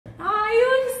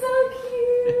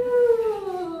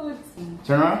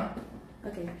Turn around.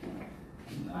 Okay.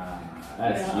 Nah,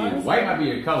 that's cute. White might be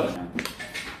your color now.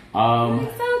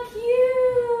 It's so cute.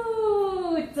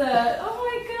 Oh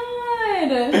my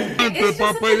god. It's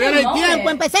just perder el tiempo,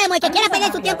 empecemos. El que quiera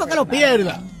perder su tiempo que lo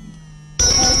pierda.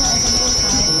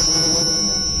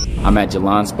 I'm at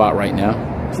Jalan's spot right now.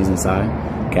 She's inside.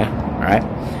 Okay. All right.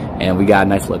 And we got a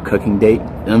nice little cooking date.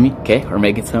 You know me? Okay. We're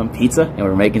making some pizza and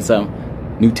we're making some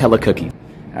Nutella cookies.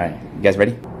 All right. You guys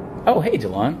ready? Oh, hey,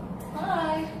 Jalan.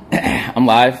 Hi. I'm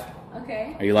live.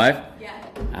 Okay. Are you live? Yeah.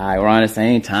 All right. We're on the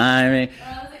same time.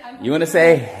 You want to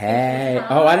say hey?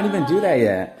 Oh, I didn't even do that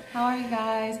yet. How are you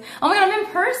guys? Oh my god, I'm in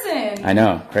person. I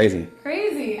know. Crazy.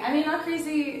 Crazy. I mean, not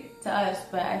crazy to us,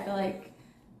 but I feel like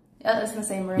it's in the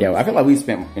same room. Yeah, I feel like we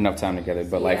spent enough time together,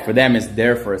 but like for them, it's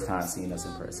their first time seeing us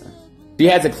in person. She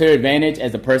has a clear advantage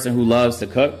as a person who loves to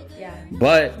cook. Yeah.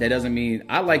 But that doesn't mean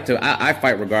I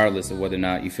fight regardless of whether or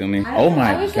not, you feel me? Oh my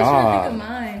god. I was just trying to think of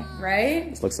mine, right?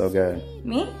 This looks so good.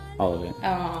 Me? All of it.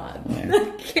 Oh. Yeah.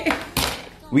 Okay.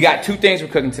 We got two things we're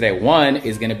cooking today. One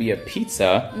is gonna be a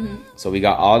pizza. So we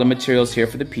got all the materials here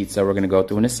for the pizza. We're gonna go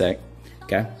through in a sec.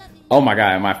 Okay. Oh my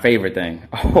god, my favorite thing.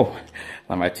 Oh,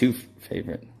 my two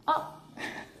favorite. Oh.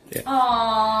 Yeah.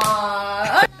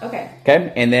 Aww. Okay.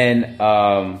 Okay, and then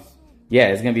yeah,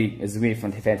 it's gonna be a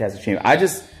fantastic stream.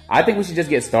 I think we should just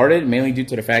get started, mainly due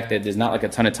to the fact that there's not like a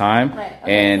ton of time, right.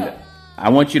 Okay, and I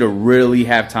want you to really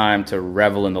have time to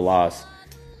revel in the loss.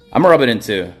 I'm gonna rub it in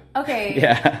too. Okay.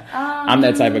 Yeah. I'm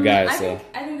that type of guy. I so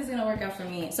think this is gonna work out for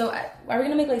me. So are we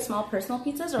gonna make like small personal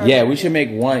pizzas, or? Yeah, we should make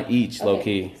one each, low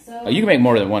key. So you can make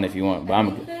more than one if you want, but I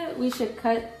think that we should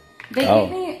cut. They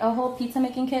gave me a whole pizza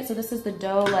making kit, so this is the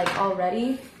dough like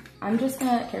already. I'm just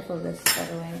gonna careful of this, by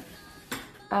the way.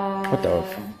 What the?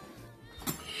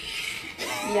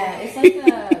 Yeah, it's like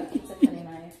a pizza cutting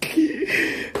knife.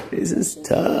 This is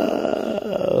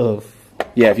tough.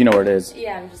 Yeah, if you know where it is.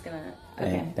 Yeah, I'm just gonna.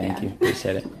 Okay. Thank you.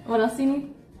 Appreciate it. What else do you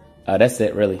need? That's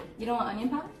it, really. You don't want onion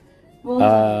powder?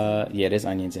 Yeah, there's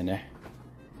onions in there.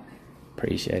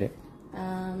 Appreciate it.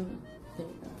 There you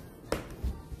go.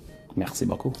 Merci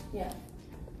beaucoup. Yeah.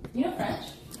 You know French?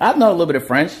 I know a little bit of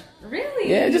French. Really?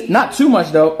 Yeah, just not too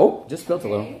much though. Oh, just spilled a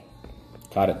little.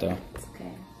 Caught it though. It's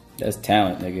okay. That's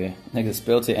talent, nigga. Nigga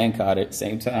spilled it and caught it at the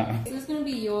same time. So this is gonna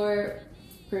be your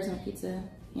personal pizza,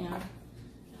 you know.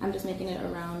 I'm just making it a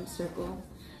round circle.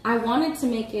 I wanted to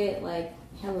make it like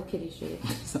Hello Kitty shape.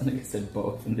 Some nigga said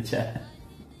both in the chat.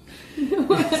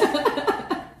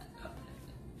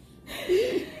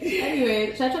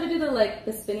 Anyway, should I try to do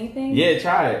the spinny thing? Yeah,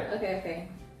 try it. Okay.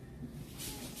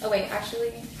 Oh wait,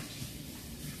 actually,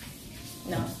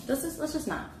 no. Let's just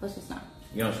not.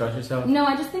 You don't trust yourself? No,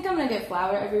 I just think I'm gonna get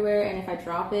flour everywhere, and if I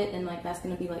drop it, then like that's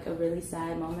gonna be like a really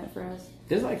sad moment for us.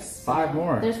 There's like 5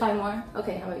 more. There's 5 more?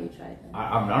 Okay, how about you try it then?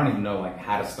 I don't even know like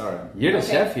how to start. You're the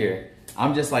chef here.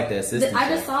 I'm just like the assistant. I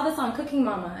just saw this on Cooking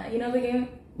Mama. You know the game?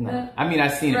 No. I mean,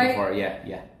 I've seen it before.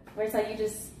 Yeah. Where it's like you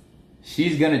just.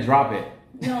 She's gonna drop it.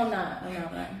 No, I'm not.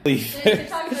 There's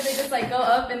TikToks where they just like go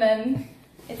up and then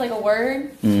it's like a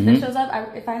word that shows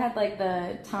up. If I had like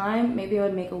the time, maybe I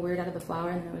would make a word out of the flour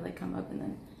and then it would like come up and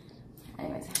then.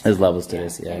 Anyways. There's levels to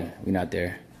this. Yeah, we're not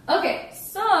there. Okay,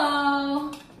 so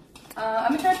I'm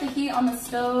gonna turn up the heat on the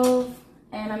stove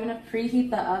and I'm gonna preheat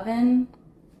the oven.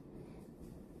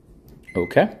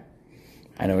 Okay.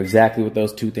 I know exactly what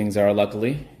those 2 things are,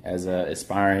 luckily, as an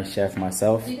aspiring chef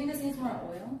myself. Do you think this needs more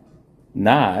oil?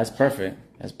 Nah, that's perfect.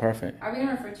 That's perfect. Are we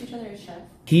gonna refer to each other as chef?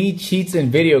 He cheats in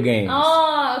video games.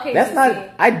 Oh, okay. That's Zeusy. not.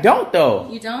 I don't though.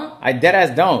 You don't? I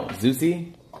deadass don't.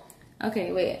 Zeusy.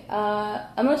 Okay, wait.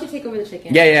 I'm gonna let you take over the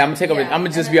chicken. Yeah, I'm gonna take over. I'm gonna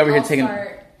just be over here taking.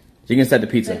 You can set the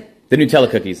pizza. The Nutella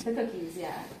cookies. The cookies,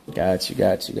 yeah. Got you.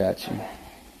 Okay.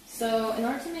 So in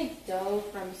order to make dough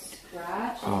from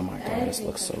scratch, oh my god, this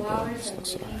looks so good. This looks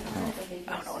so good.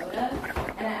 I don't know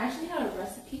what and I actually had a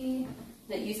recipe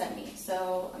that you sent me,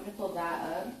 so I'm gonna pull that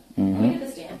up. Let me get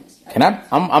the stand. Can I?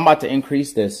 I'm about to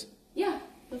increase this. Yeah,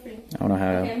 feel free. I don't know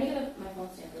how to. Okay, I'm gonna get my phone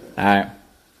stand. Alright.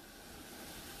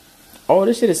 Oh,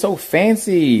 this shit is so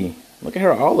fancy. Look at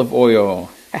her olive oil.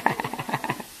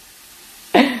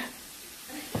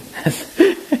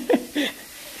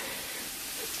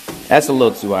 That's a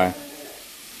little too high.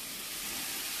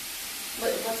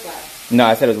 What's that? No,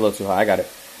 I said it was a little too high. I got it.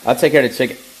 I'll take care of the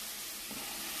chicken.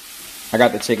 I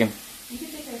got the chicken. You can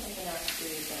take care of something else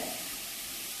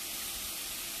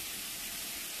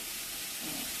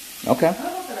too, but... Okay.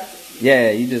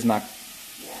 Yeah, you just knock.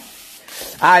 Yeah.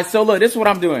 Alright, so look, this is what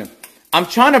I'm doing. I'm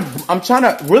trying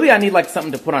to, really I need like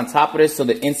something to put on top of this so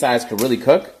the insides could really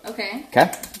cook. Okay.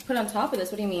 Okay? Put on top of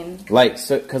this, what do you mean? Like,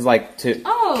 so, cause like to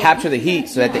capture the heat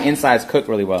so that the insides cook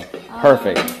really well.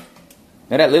 Perfect.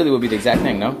 Now that literally would be the exact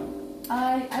thing, no?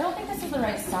 I don't think this is the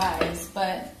right size,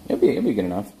 but It'll be good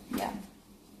enough. yeah.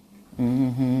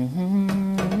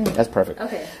 That's perfect.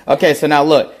 Okay. Okay, so now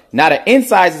look. Now the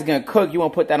insides is gonna cook. You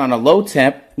want to put that on a low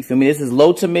temp. You feel me? This is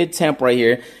low to mid temp right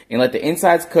here, and let the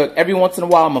insides cook. Every once in a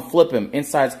while, I'm gonna flip them.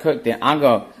 Insides cook. Then I'm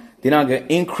gonna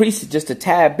increase it just a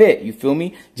tad bit. You feel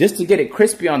me? Just to get it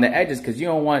crispy on the edges, because you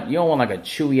don't want like a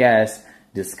chewy ass,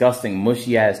 disgusting,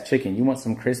 mushy ass chicken. You want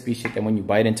some crispy shit that when you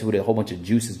bite into it, a whole bunch of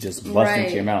juices just bust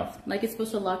into your mouth. Like it's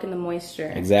supposed to lock in the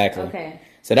moisture. Exactly. Okay.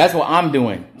 So that's what I'm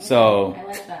doing. Okay. So I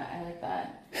like that.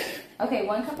 Okay,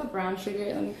 1 cup of brown sugar.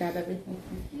 Let me grab everything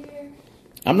from here.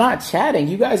 I'm not chatting.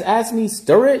 You guys ask me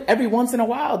stir it every once in a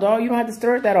while, dog. You don't have to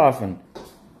stir it that often.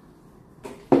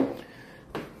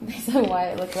 Is that why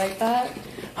it looks like that?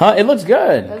 Huh? It looks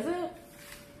good. Does it? What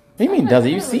do you mean, does it?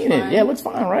 You've seen it. Yeah, it looks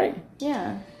fine, right?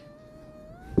 Yeah.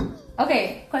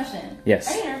 Okay, question.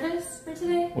 Yes. Are you nervous for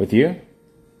today? With you?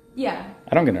 Yeah.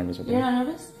 I don't get nervous with you. You're not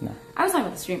nervous? No. I was talking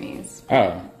about the streamies.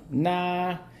 Oh,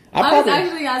 nah. I was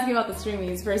actually asking about the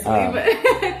streamies personally, but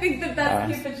I think that's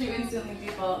the gift that you instantly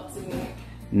default to me.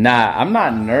 Nah, I'm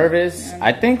not nervous.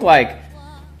 I think like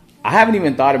I haven't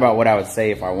even thought about what I would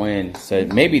say if I win. So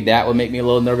maybe that would make me a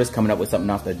little nervous coming up with something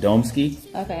off the dome ski.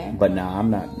 Okay. But nah,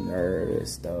 I'm not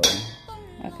nervous though.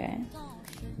 Okay.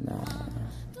 Nah.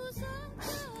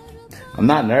 I'm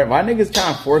not nervous. Why niggas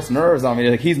trying to force nerves on me?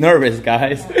 Like, he's nervous,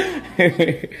 guys.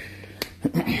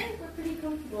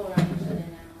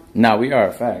 No, we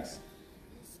are, facts.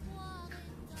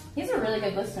 He's a really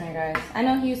good listener, guys. I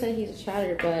know you said he's a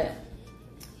chatter, but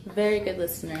very good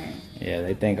listener. Yeah,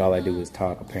 they think all I do is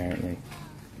talk, apparently.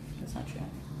 That's not true.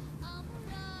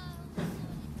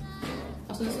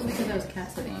 Also, this was because I was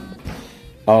cat sitting.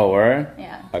 Oh, were?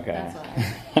 Yeah. Okay. That's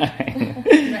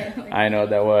why. I know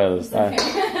what that was. Okay.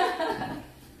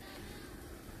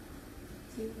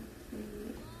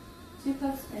 2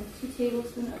 cups and 2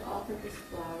 tablespoons of all-purpose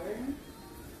flour.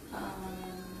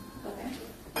 Okay.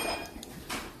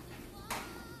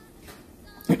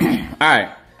 All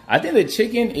right. I think the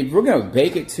chicken, if we're going to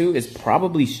bake it too, is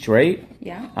probably straight.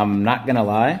 Yeah. I'm not going to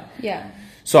lie. Yeah.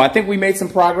 So I think we made some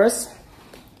progress.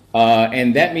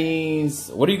 And that means,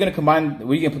 what are you going to combine?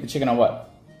 What are you going to put the chicken on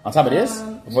what? On top of this?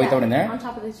 Before you throw it in there? On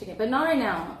top of this chicken. But not right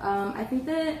now. I think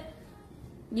that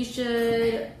you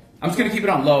should... I'm just going to keep it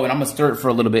on low and I'm going to stir it for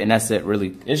a little bit and that's it,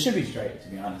 really. It should be straight, to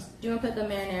be honest. Do you want to put the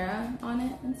marinara on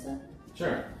it and stuff?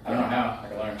 Sure. I don't know how. I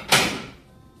can learn.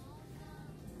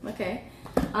 Okay.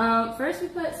 First we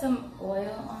put some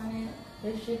oil on it.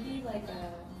 There should be like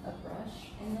a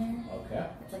brush in there. Okay.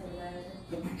 It's like a red.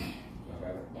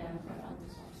 Yeah, I'm on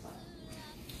this spot.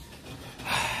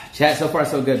 Chat, so far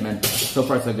so good, man. So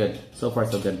far so good. So far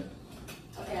so good.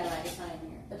 Okay, I like it. It's not in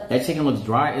here. But that's That chicken looks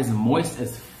dry. It's moist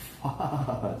as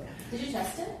fuck. Did you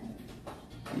test it?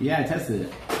 Yeah, I tested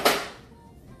it.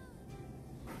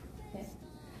 Okay.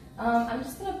 I'm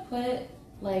just gonna put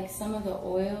like some of the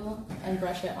oil and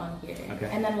brush it on here. Okay.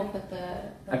 And then we'll put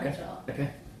the mozzarella. Okay.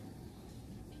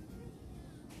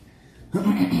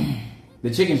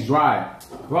 The chicken's dry.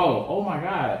 Bro, oh my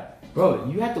god. Bro,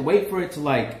 you have to wait for it to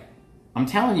like, I'm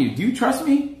telling you, do you trust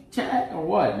me, Chad, or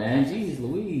what, man? Jeez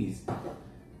Louise.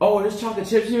 Oh, there's chocolate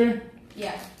chips here?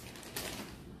 Yeah.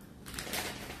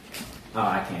 Oh,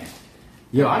 I can't.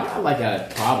 Yo, I got like a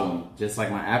problem. Just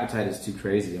like my appetite is too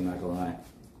crazy, I'm not gonna lie.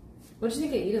 What did you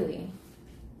think of Italy?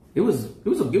 It was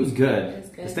good. It was good.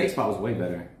 The steak spot was way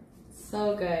better.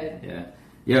 So good. Yeah.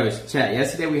 Yo, chat,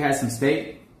 yesterday we had some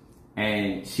steak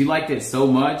and she liked it so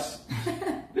much.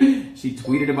 She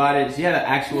tweeted about it. She had an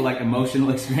actual like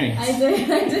emotional experience. I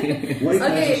did.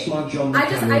 Okay.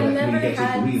 I've never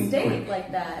had steak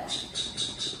like that.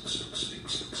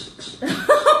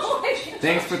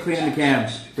 Thanks for cleaning the cam.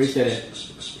 Appreciate it.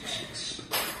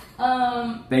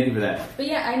 Thank you for that. But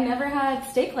yeah, I never had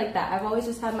steak like that. I've always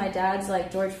just had my dad's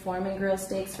like George Foreman grill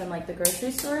steaks from like the grocery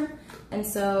store. And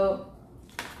so,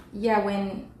 yeah,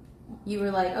 when you were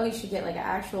like, oh, you should get like an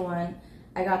actual one,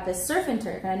 I got this surf and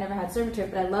turf. And I never had surf and turf,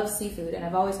 but I love seafood. And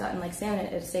I've always gotten like salmon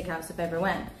at a steakhouse if I ever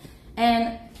went.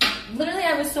 And literally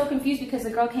I was so confused because the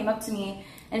girl came up to me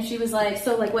and she was like,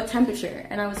 so like what temperature?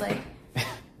 And I was like...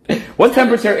 What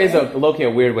temperature is a low-key a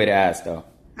weird way to ask though?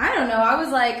 I don't know. I was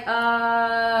like,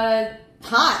 hot.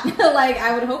 Like,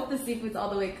 I would hope the seafood's all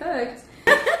the way cooked.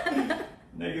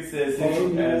 Nigga says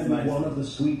one of the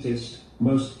sweetest,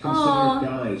 most considerate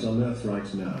guys on earth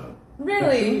right now.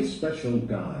 Really? A truly special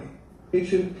guy. It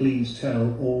should please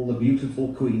tell all the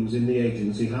beautiful queens in the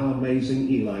agency how amazing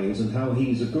Eli is and how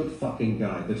he's a good fucking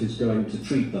guy that is going to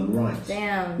treat them right.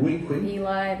 Damn. Wink, wink.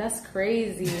 Eli, that's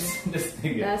crazy.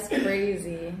 That's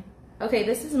crazy. Okay,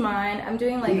 this is mine. I'm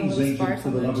doing like Please, a little agent, sparse for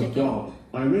on the the love of chicken. God,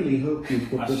 I really hope you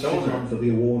put the shit on for the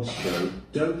awards show.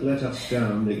 Don't let us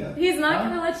down, nigga. He's not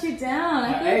gonna let you down.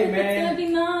 I feel like it's gonna be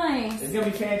nice. It's gonna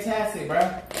be fantastic, bro.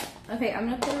 Okay, I'm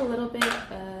gonna put a little bit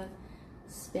of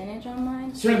spinach on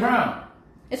mine. String brown.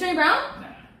 It's string brown? Nah.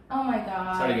 Oh my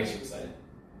god. Sorry to get you excited.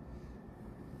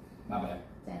 Not bad.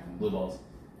 Damn. Blue balls.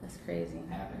 That's crazy. It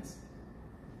happens.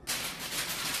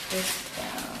 This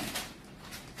down.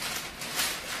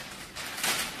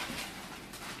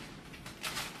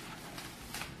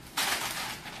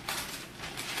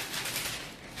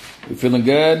 You feeling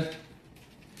good?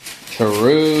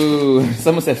 True.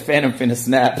 Someone said Phantom finna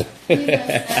snap. He's gonna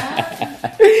snap?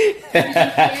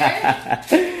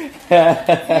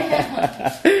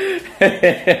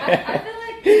 I feel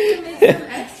like you can make some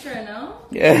extra, no?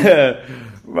 Yeah.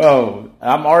 Bro,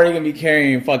 I'm already gonna be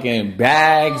carrying fucking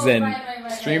bags and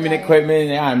streaming equipment,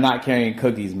 and I'm not carrying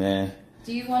cookies, man.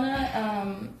 Do you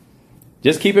wanna,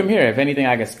 Just keep them here. If anything,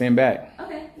 I can spin back.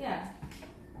 Okay, yeah.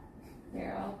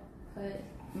 Here, I'll put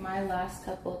my last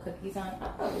couple cookies on.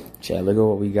 Oh. Chad, look at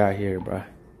what we got here, bro.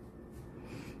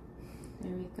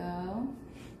 There we go.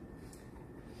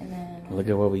 And then Look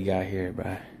at what we got here,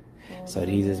 bro. So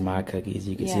these is my cookies.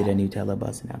 You can see the Nutella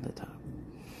busting out the top.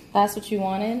 That's what you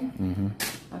wanted? Mm-hmm.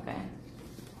 Okay.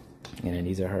 And then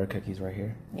these are her cookies right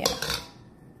here. Yeah.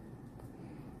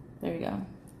 There we go.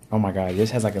 Oh my God,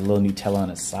 this has like a little Nutella on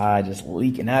the side, just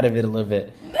leaking out of it a little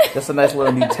bit. That's a nice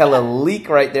little Nutella leak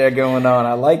right there going on.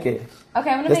 I like it. Okay,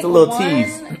 I'm gonna Just make a little one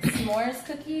tease. s'mores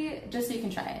cookie just so you can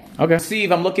try it. Okay.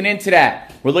 Steve, I'm looking into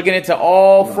that. We're looking into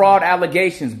all fraud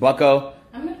allegations, bucko.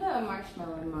 I'm gonna put a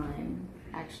marshmallow in mine,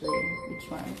 actually. Which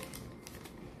one?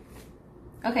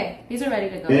 Okay, these are ready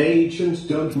to go. Agents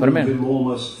don't Put 'em move in. him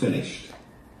almost finished.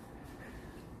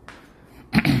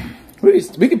 We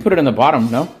can put it on the bottom,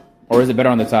 no? Or is it better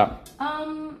on the top? I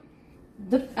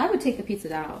would take the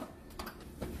pizza out.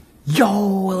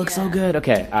 Yo, it looks so good.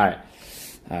 Okay, all right.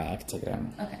 I can take it out.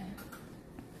 Okay.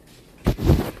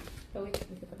 But we can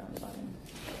put it on the bottom.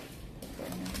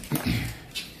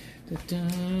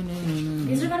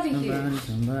 These are gonna be cute. You know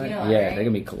that, Yeah, right? they're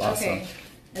gonna be colossal. Okay,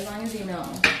 as long as you know.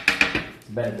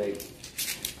 Better bake.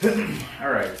 All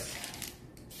right.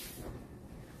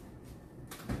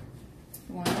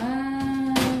 Wow.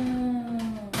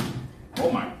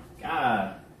 Oh my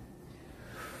God.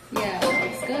 Yeah, that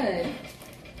looks good.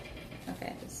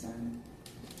 Okay, this one.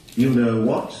 You know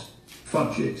what?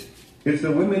 Fudge it. If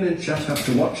the women in chat have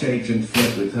to watch Agent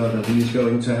flirt with her, then he's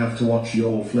going to have to watch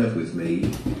y'all flirt with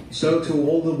me. So to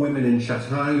all the women in chat,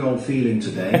 how y'all feeling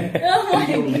today?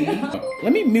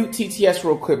 Let me mute TTS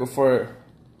real quick before.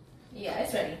 Yeah,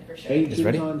 it's ready for sure. Agent,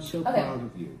 ready? I'm so proud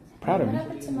of you. Proud of What me.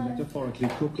 happened to my... Metaphorically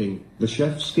cooking, the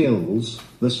chef skills,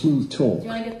 the smooth talk, Do you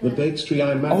wanna get the the- pastry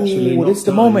I'm actually Oh, not this is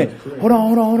the dying moment. of craving. Hold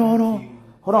on.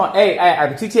 Hold on. Hey,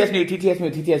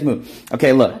 TTS move.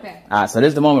 Okay, look. Okay. So this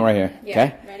is the moment right here. Yeah,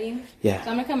 Okay. ready? Yeah. So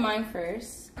I'm gonna cut mine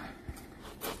first.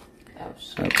 Oh,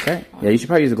 shit. Okay. Yeah, you should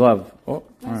probably use a glove. Oh, all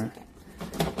That's right. okay.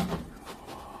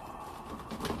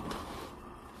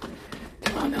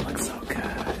 Oh, that looks so good.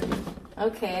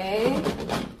 Okay.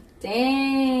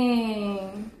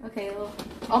 Dang. Okay, well,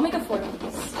 I'll make a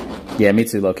 4-piece. Yeah, me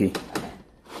too, Loki.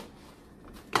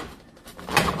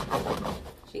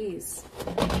 Jeez.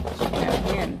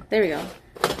 Again. There we go.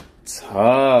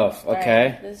 Tough. Okay.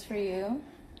 Right, this for you.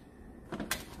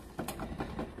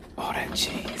 Oh, that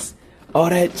cheese. Oh,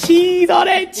 that cheese. Oh,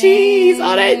 that cheese.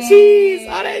 Oh, that cheese.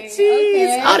 Oh, that cheese.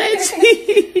 Okay. Oh, that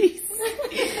cheese.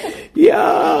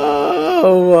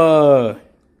 Yo.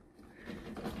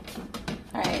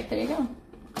 Alright, there you go.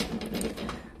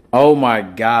 Oh my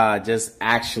God. Just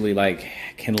actually, like,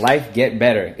 can life get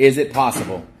better? Is it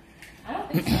possible? I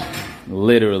don't think so.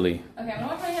 Literally. Okay, I'm gonna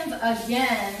wash my hands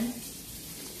again.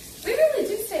 We really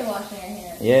do stay washing our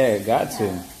hands. Yeah, got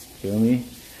to. Feel me?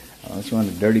 Unless you want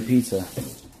a dirty pizza.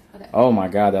 Okay. Oh my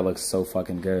God, that looks so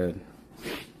fucking good.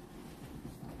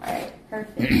 Alright,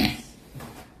 perfect.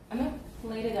 I'm gonna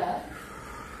plate it up.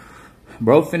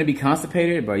 Bro, finna be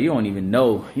constipated, bro. You don't even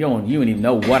know. You don't even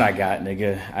know what I got,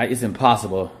 nigga. It's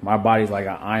impossible. My body's like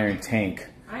an iron tank.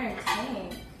 Iron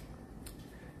tank.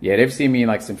 Yeah, they've seen me in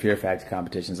like some Fear Factor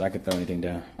competitions. I could throw anything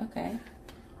down. Okay.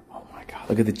 Oh my God,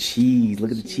 look at the cheese.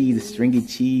 Look at the cheese, the stringy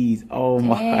cheese. Oh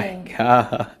my Dang.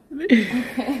 God.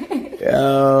 Okay.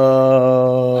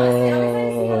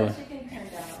 Yo. Chicken turned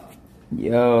out.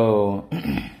 Yo.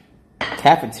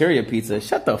 Cafeteria pizza.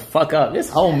 Shut the fuck up. This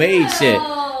homemade shit.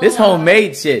 Hell. This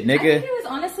homemade shit, I think nigga. it was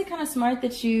honestly kind of smart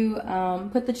that you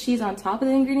put the cheese on top of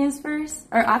the ingredients first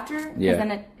or after. Yeah. Because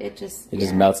then it just It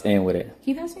just melts in with it.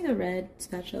 Can you pass me the red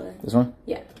spatula? This one?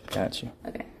 Yeah. Got you.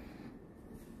 Okay.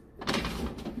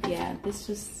 Yeah, this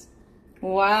just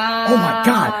Wow. Oh my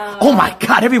God. Oh my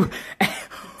God.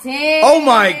 Dang. Oh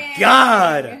my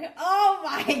God. Oh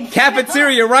my God.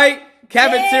 Cafeteria, right?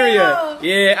 Cafeteria. Damn.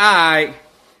 Yeah, alright.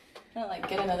 I'll like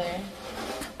get another.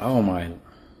 Oh my.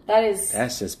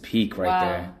 That's just peak right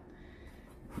there.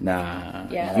 Nah.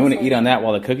 Yeah. You want to eat on that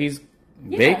while the cookies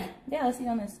bake? Yeah, let's eat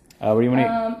on this. What do you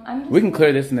want to eat? We can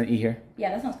clear this and then eat here.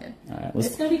 Yeah, that sounds good. Alright,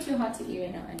 it's gonna be too hot to eat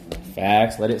right now anyway.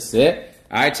 Facts. Let it sit.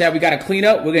 All right, Chad, we got to clean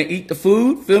up. We're going to eat the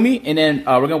food, feel me? And then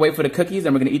we're going to wait for the cookies,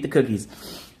 and we're going to eat the cookies.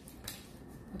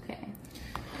 Okay.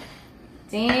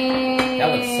 Dang.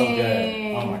 That looks so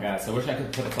good. Oh, my God. So where should I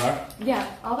put the flour? Yeah,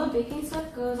 all the baking stuff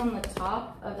goes on the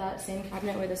top of that same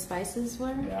cabinet where the spices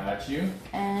were. Got you.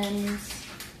 And,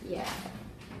 yeah.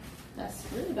 That's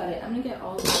really about it. I'm going to get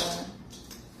all the things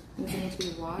that need to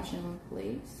be washed in one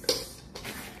place.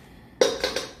 There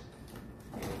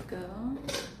we go.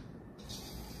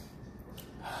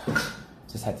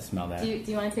 Just had to smell that. Do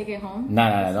you want to take it home?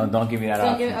 No. Don't give me that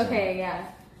option. Okay, yeah.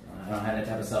 I don't have that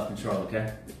type of self-control,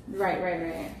 okay?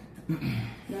 Right.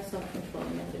 No self-control.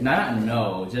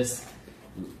 No. Just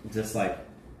like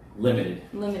limited.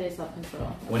 Limited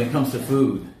self-control. When it comes to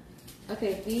food.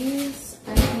 Okay, these,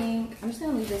 I think, I'm just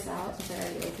going to leave this out since I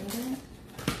already opened it.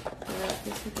 So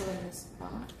this will go in this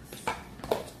box.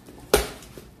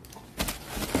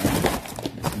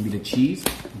 This is going to be the cheese.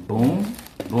 Boom,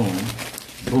 boom,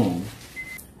 boom.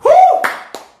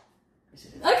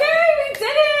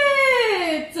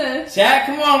 Chad,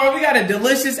 come on, bro. We got a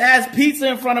delicious ass pizza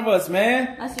in front of us,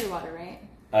 man. That's your water, right?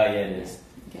 Yeah, it is.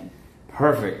 Okay.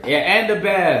 Perfect. Yeah, and the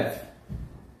Bev.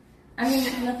 I mean,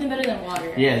 nothing better than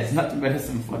water. Yeah, it's nothing better than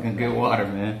some fucking good water,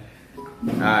 man.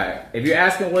 Alright. If you're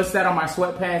asking what's that on my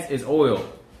sweatpants, it's oil.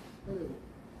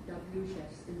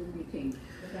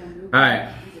 Alright.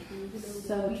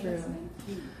 So true.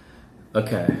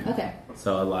 Okay.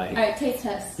 So like. Alright, taste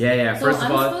test. Yeah. So First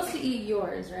of all, I'm supposed to eat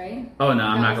yours, right? Oh no,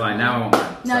 I'm not gonna lie. Now I want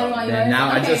mine. Now you want yours?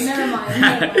 Now okay, never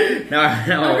mind. No.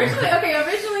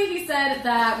 Originally he said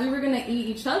that we were gonna eat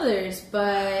each other's,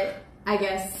 but I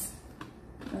guess.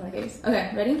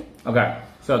 Okay, ready? Okay.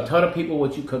 So tell the people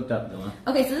what you cooked up, Dylan.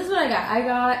 Okay, so this is what I got. I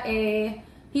got a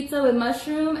pizza with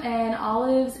mushroom and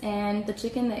olives and the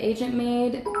chicken the agent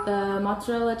made, the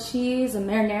mozzarella cheese, a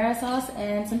marinara sauce,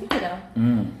 and some pizza dough.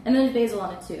 And then there's basil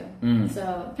on it too.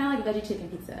 So kind of like a veggie chicken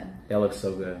pizza. That looks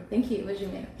so good. Thank you. What did you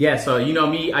make? Yeah, so you know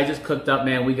me, I just cooked up,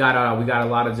 man. We got a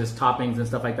lot of just toppings and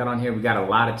stuff like that on here. We got a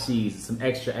lot of cheese, some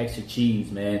extra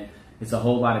cheese, man. It's a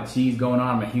whole lot of cheese going on.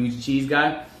 I'm a huge cheese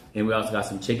guy, and we also got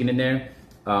some chicken in there.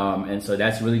 And so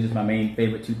that's really just my main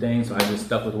favorite two things. So I just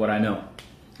stuck with what I know.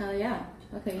 Hell yeah.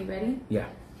 Okay, you ready? Yeah.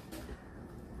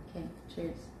 Okay,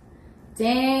 cheers.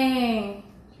 Dang.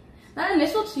 That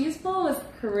initial cheese pull was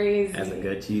crazy. That's a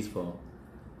good cheese pull.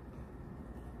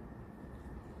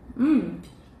 Wait,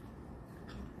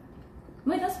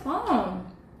 that's bomb.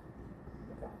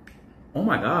 Oh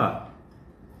my God.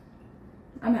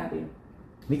 I'm happy.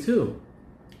 Me too.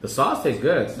 The sauce tastes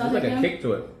good. There's like a kick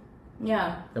to it.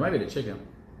 Yeah. That might be the chicken.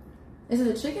 Is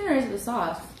it the chicken or is it the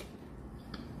sauce?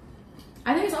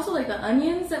 I think it's also like the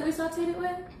onions that we sauteed it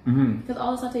with. Because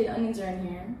all the sauteed onions are in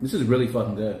here. This is really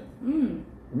fucking good. We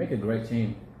make a great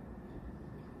team.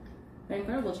 An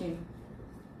incredible team.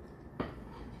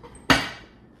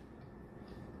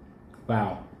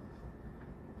 Wow.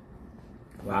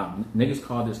 Niggas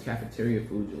call this cafeteria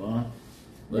food, Jelon.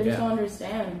 They just don't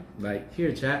understand. Like,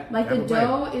 here, chat. Like the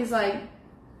dough is like.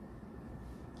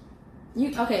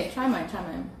 Okay, try mine.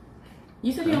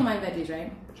 You said you don't mind veggies,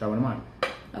 right? Try one of mine.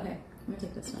 Okay, I'm gonna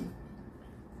take this one.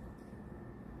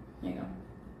 There you go.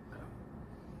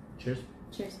 Cheers.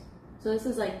 Cheers. So this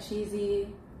is like cheesy.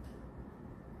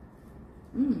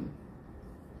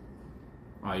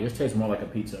 Oh, yours tastes more like a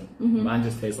pizza. Mine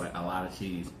just tastes like a lot of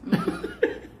cheese.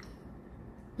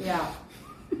 Yeah.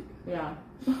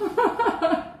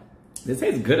 This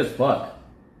tastes good as fuck.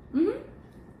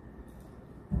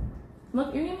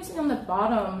 Look, you're even seeing on the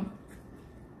bottom.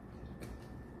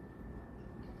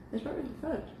 It's perfectly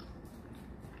cooked.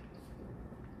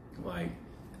 Like,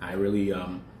 I really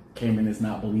came in this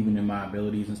not believing in my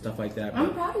abilities and stuff like that.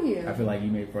 I'm proud of you. I feel like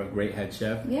you made for a great head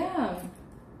chef. Yeah.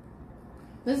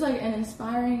 This is like an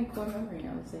inspiring core memory,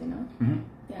 I would say, no?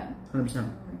 Yeah. 100%.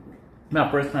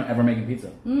 My first time ever making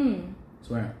pizza.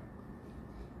 Swear.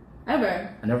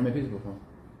 Ever? I never made pizza before.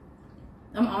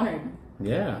 I'm honored.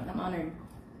 Yeah. I'm honored.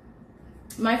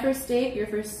 My first steak, your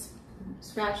first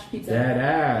scratch pizza. That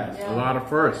ass. Yeah. A lot of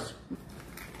firsts.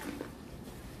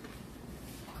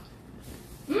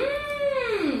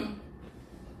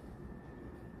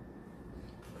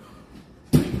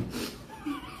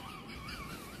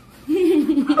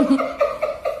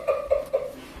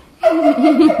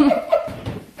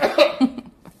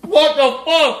 the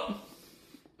fuck?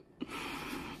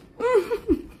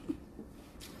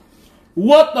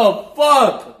 What the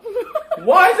fuck?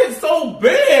 Why is it so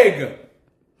big?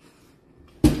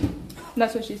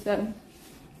 That's what she said.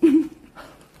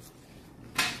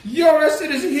 Yo, that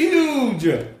shit is huge.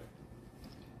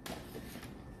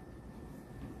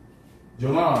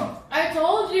 Jalan. I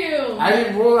told you. I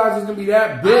didn't realize it's gonna be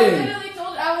that I big. literally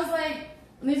told you. I was like,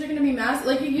 these are gonna be massive.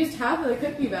 Like, you used half of the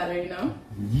cookie batter, you know?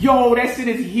 Yo, that shit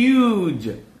is huge.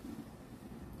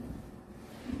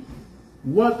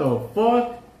 What the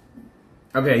fuck?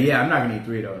 Okay, yeah, I'm not gonna eat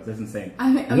 3 of those. That's insane.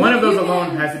 One of those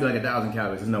alone has to be like 1,000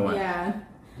 calories. There's no way. Yeah.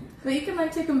 But you can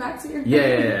like take them back to your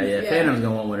Yeah. Phantom's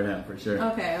gonna want one of them for sure.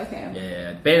 Okay.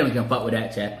 Yeah, Phantom's gonna fuck with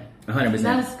that, chat. 100%.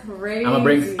 That's crazy. I'm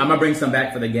gonna bring some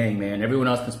back for the gang, man. Everyone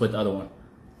else can split the other one.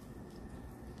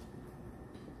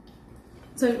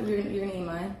 So you're gonna eat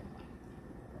mine?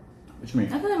 What you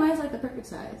mean? I thought mine's like the perfect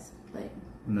size. Like.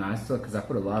 No, I still because I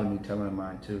put a lot of Nutella in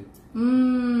mine too.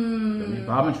 Mmm.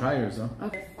 But I'm gonna try yours though.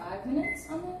 Okay, 5 minutes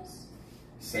on this.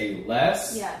 Say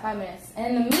less. Yeah, 5 minutes.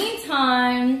 And in the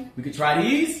meantime, We could try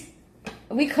these.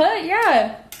 we could,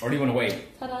 yeah. Or do you want to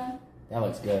wait? Ta-da. That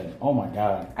looks good. Oh my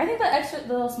god. I think the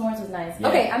little s'mores was nice. Yeah.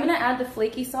 Okay, I'm gonna add the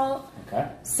flaky salt. Okay.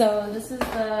 So this is the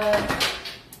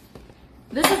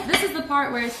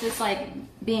part where it's just like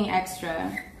being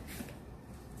extra,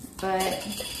 but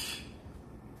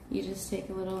you just take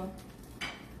a little,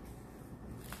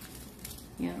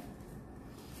 yeah,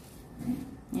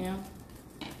 you know,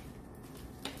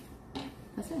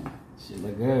 that's it. Shit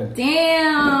look good.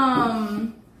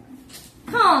 Damn!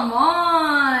 Come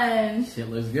on! Shit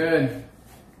looks good.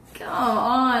 Come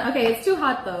on. Okay, it's too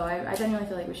hot though. I genuinely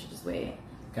feel like we should just wait.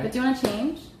 Okay. But do you want to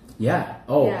change? Yeah.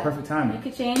 Oh, Yeah. perfect timing. You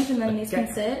could change and then these Okay.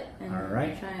 can sit. And All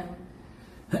right. try them.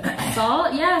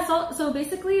 Salt? Yeah, salt. So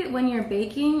basically when you're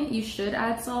baking, you should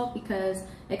add salt because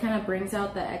it kind of brings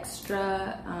out the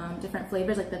extra different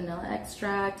flavors like the vanilla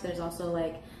extract. There's also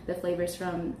like the flavors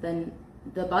from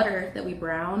the butter that we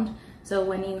browned. So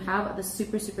when you have the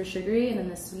super sugary and then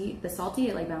the sweet, the salty,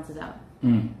 it like bounces out.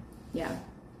 Yeah.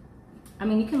 I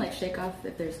mean, you can like shake off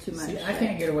if there's too much. See, I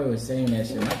can't get away with saying that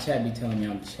shit. My chat be telling me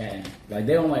I'm chatting. Like,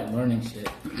 they don't like learning shit.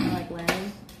 I like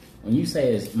learning. When you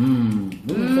say it's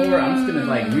moving forward, I'm just gonna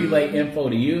like relay info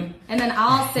to you. And then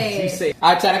I'll say You say,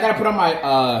 all right, chat, I gotta put on my,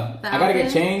 I gotta get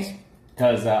outfit? changed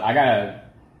because I gotta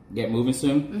get moving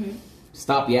soon.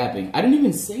 Stop yapping. I didn't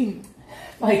even say,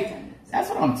 like, that's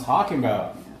what I'm talking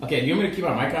about. Okay, do you want me to keep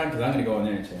my mic on? Because I'm gonna go in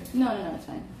there and change. No, it's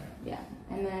fine. Yeah.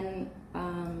 And then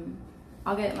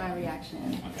I'll get my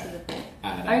reaction to the fit.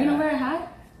 Are you gonna wear a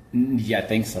hat? Yeah, I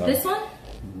think so. This one?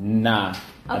 Nah.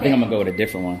 I Okay. think I'm gonna go with a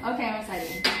different one. Okay, I'm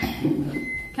excited.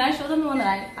 Can I show them the one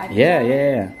that I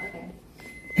Yeah.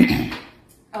 Okay.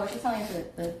 Oh, she's telling us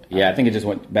the Yeah, I think it just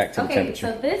went back to the okay, temperature.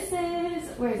 so this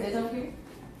is, where is it? It's over here?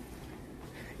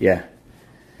 Yeah.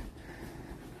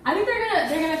 I think they're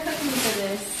gonna cook me for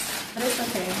this, but it's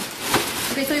okay.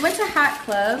 Okay, so we went to Hat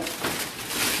Club,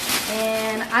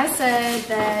 and I said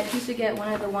that he should get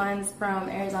one of the ones from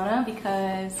Arizona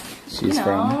because She's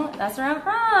from. that's where I'm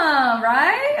from,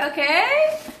 right?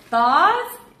 Okay.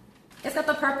 Thoughts? It's got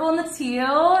the purple and the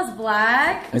teal. It's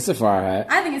black. It's a fire hat.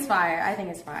 I think it's fire.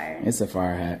 It's a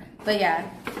fire hat. But yeah,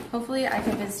 hopefully I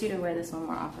convince you to wear this one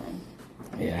more often.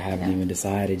 Yeah, I haven't even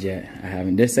decided yet. I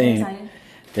haven't. They're saying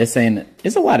Excited?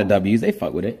 it's a lot of W's. They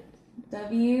fuck with it.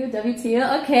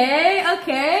 WTL. Okay.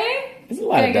 There's a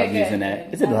lot of Good, W's good, in that.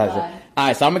 good. It's a lot. That's All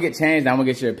right, so I'm gonna get changed. I'm gonna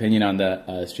get your opinion on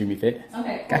the streamy fit.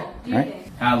 Okay, cool. Okay. Do you All right.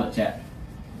 think? Holla, chat.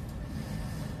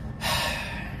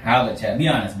 Holla, chat. Be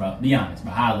honest, bro.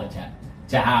 Holla, chat.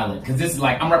 Chat, holla. Because this is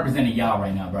like, I'm representing y'all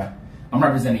right now, bro.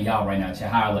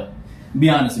 Chat, holla. Be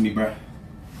honest with me, bro.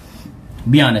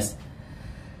 Be honest.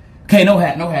 Okay, no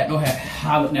hat.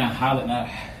 Holla now.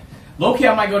 Low key,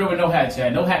 I might go to a no hat,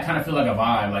 chat. No hat kind of feel like a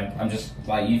vibe. Like, I'm just,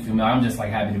 like, you feel me? I'm just,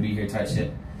 like, happy to be here type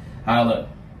shit. Holla.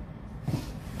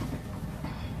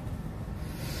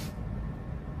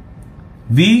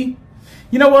 V?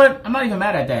 You know what? I'm not even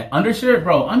mad at that. Undershirt,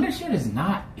 bro. Undershirt is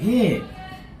not it.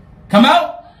 Come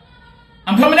out.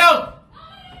 I'm coming out.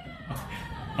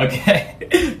 Okay.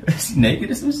 It's naked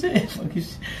or some shit. Fuck your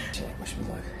shit. Check. What should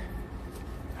we like?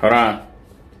 Hold on.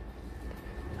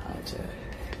 Alright, check.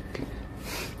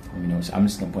 Let me know. I'm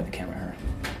just gonna point the camera at her.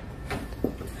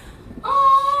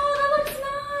 Oh, that looks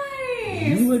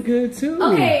nice. You look good too.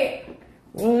 Okay.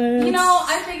 What? You know,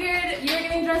 I figured you were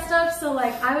getting dressed up, so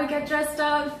like I would get dressed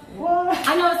up. What?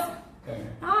 I know it's.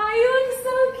 Oh, you look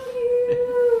so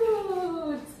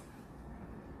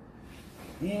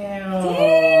cute. Damn. I'm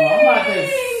about to say.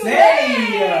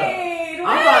 Wait.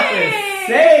 I'm about to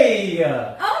say. Okay.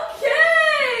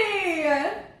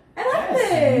 I like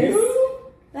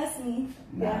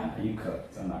Yeah. You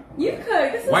cooked. I'm not gonna You lie.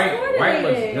 cooked. This is White coordinated.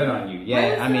 looks good on you. Yeah,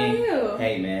 White I looks mean, good on you.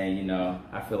 hey man, you know,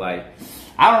 I feel like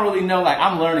I don't really know. Like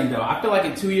I'm learning though. I feel like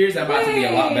in 2 years I'm about to be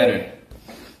a lot better.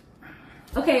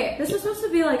 Okay, this was supposed to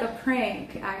be like a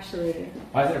prank, actually.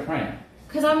 Why is it a prank?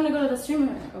 Cause I'm gonna go to the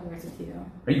streamer awards with you.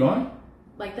 Are you going?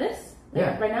 Like this?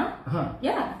 Yeah. Like right now? Uh-huh.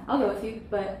 Yeah, I'll go with you.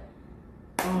 But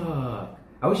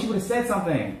I wish you would have said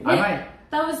something. I might.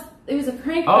 It was a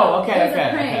prank. Oh, though. okay, It was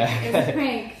a prank. okay. It was a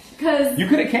prank. Cause You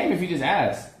could have came if you just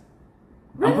asked.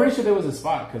 Really? I'm pretty sure there was a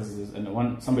spot because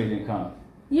somebody didn't come.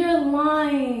 You're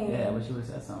lying. Yeah, I wish you would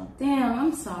have said something. Damn,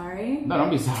 I'm sorry. No, don't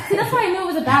be sorry. See, that's why I knew it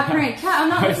was a bad prank. Chat, I'm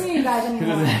not listening to you guys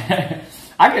anymore.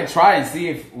 I could try and see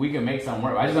if we can make something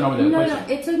work. I just went over there. No,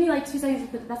 it took me like 2 seconds,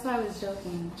 but that's why I was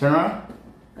joking. Turn around.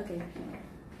 Okay.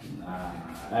 Nah,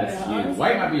 that's Yeah, you. honestly.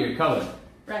 White might be your color.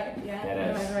 Right, yeah.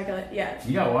 That is. Yeah.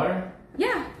 You got water?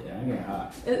 Yeah. Yeah, I'm getting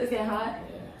hot. It's getting hot?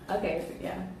 Yeah, Okay, so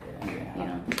yeah. I'm getting hot. You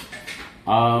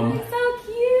know. Um, It's so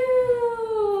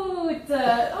cute!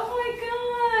 Oh my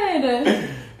god!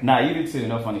 nah, you do too.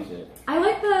 No funny shit. I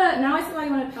like now I see why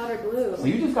you wanted powder blue. So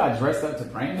you just got dressed up to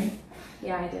prank me?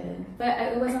 Yeah, I did. But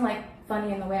it wasn't like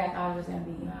funny in the way I thought it was gonna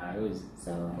be. Nah, it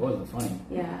So, wasn't funny.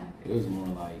 yeah. It was more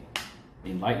like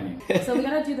enlightening. So we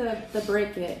gotta do the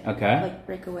break it. Okay. Like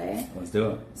break away. Let's do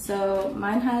it. So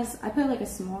mine has, I put like a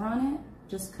s'more on it,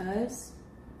 just cause.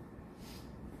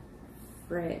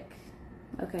 Frick.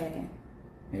 Okay.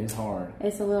 It's hard.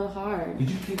 It's a little hard. Did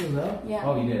you keep those up? Yeah.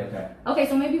 Oh, you did. Okay. Okay,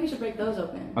 so maybe we should break those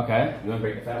open. Okay. You want to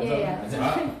break the fat ones Yeah, up? yeah. Is it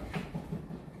hot?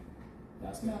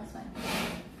 That's No, good. it's fine.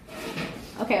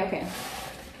 Okay, okay.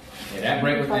 Yeah, that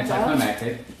break was Fucked up?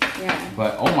 anticlimactic. Yeah.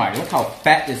 But oh my, look how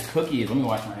fat this cookie is. Let me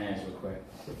wash my hands real quick.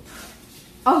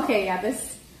 Okay, yeah,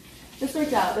 this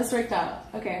worked out. This worked out.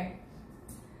 Okay.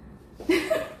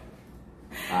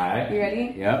 Alright. You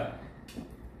ready? Yep.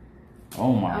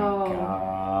 Oh my Oh.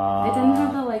 god. It didn't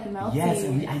have the like melty. Yes,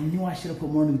 I knew I should have put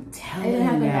more Nutella It didn't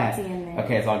have in the that. melty in there.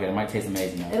 Okay, it's all good. It might taste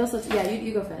amazing though. It also, yeah,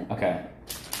 you go for it. Okay.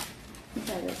 Let me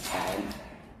try this side.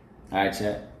 Alright,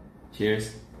 Chet.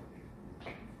 Cheers.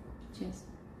 Cheers.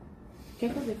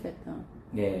 Careful with it though.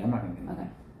 Yeah, I'm not gonna get it. Okay.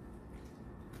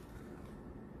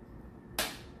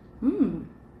 Mmm.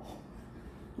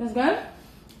 That's good?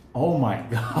 Oh my You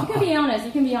god. can be honest.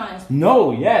 You can be honest.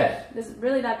 No, yes. This is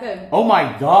really that good. Oh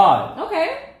my god.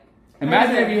 Okay.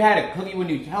 Imagine if you had a cookie with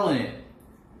Nutella in it.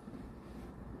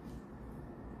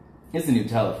 It's the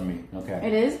Nutella for me. Okay.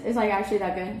 It is? It's like actually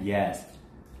that good? Yes.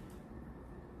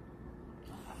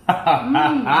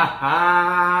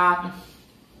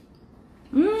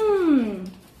 Mmm.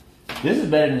 This is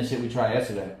better than the shit we tried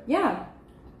yesterday. Yeah.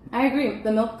 I agree.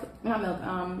 The milk, not milk,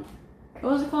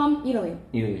 what was it called? Italy.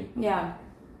 Italy. Yeah.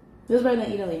 This is better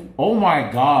than Italy. Oh my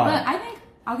god. But I think,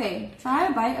 okay, try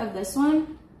a bite of this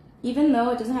one. Even though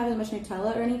it doesn't have as much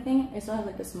Nutella or anything, it still has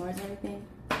like the s'mores and everything.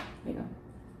 There you go.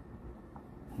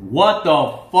 What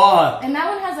the fuck? And that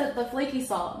one has the flaky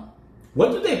salt.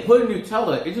 What do they put in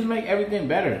Nutella? It just make everything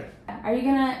better. Are you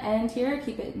gonna end here or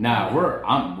keep it? Nah, we're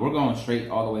going straight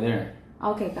all the way there.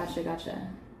 Okay, gotcha.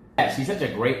 Yeah, she's such a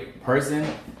great person.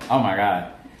 Oh my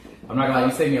god. I'm not gonna lie,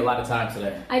 you saved me a lot of time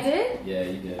today. I did? Yeah,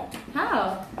 you did.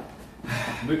 How?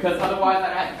 Because otherwise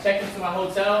I'd have to check into my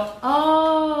hotel,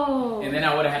 Oh. and then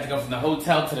I would have had to go from the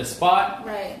hotel to the spot.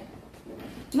 Right.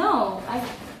 No, I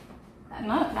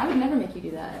would never make you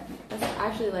do that. That's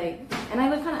actually like, and I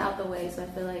live kind of out the way, so I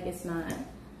feel like it's not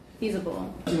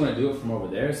feasible. You want to do it from over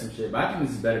there or some shit, but I think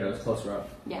this is better though, it's closer up.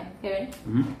 Yeah, get ready?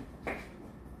 Mm-hmm.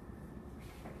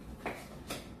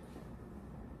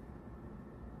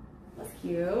 That's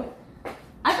cute.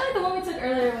 I feel like the one we took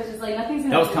earlier was just like, nothing's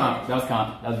gonna That was do comp. it. That was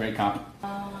comp. That was very comp.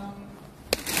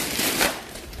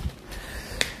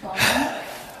 Wallet.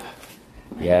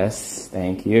 Yes,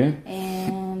 thank you.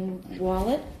 And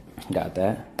wallet. Got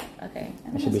that. Okay.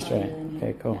 It should be straight.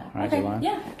 Okay, cool. Yeah. All right, Okay, Jalon.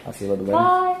 yeah. I'll see you a little bit later.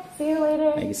 Bye. See you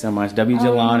later. Thank you so much. W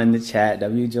Jalon in the chat.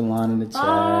 W Jalon in the chat.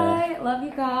 Bye. Love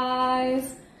you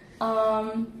guys.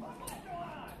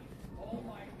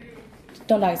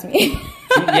 Don't dox me.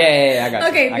 Yeah, I got you.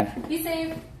 Okay. Be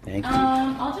safe. Thank you.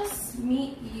 I'll just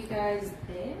meet you guys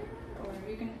there, or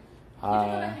you can go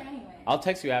back there anyway. I'll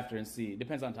text you after and see.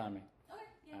 Depends on timing.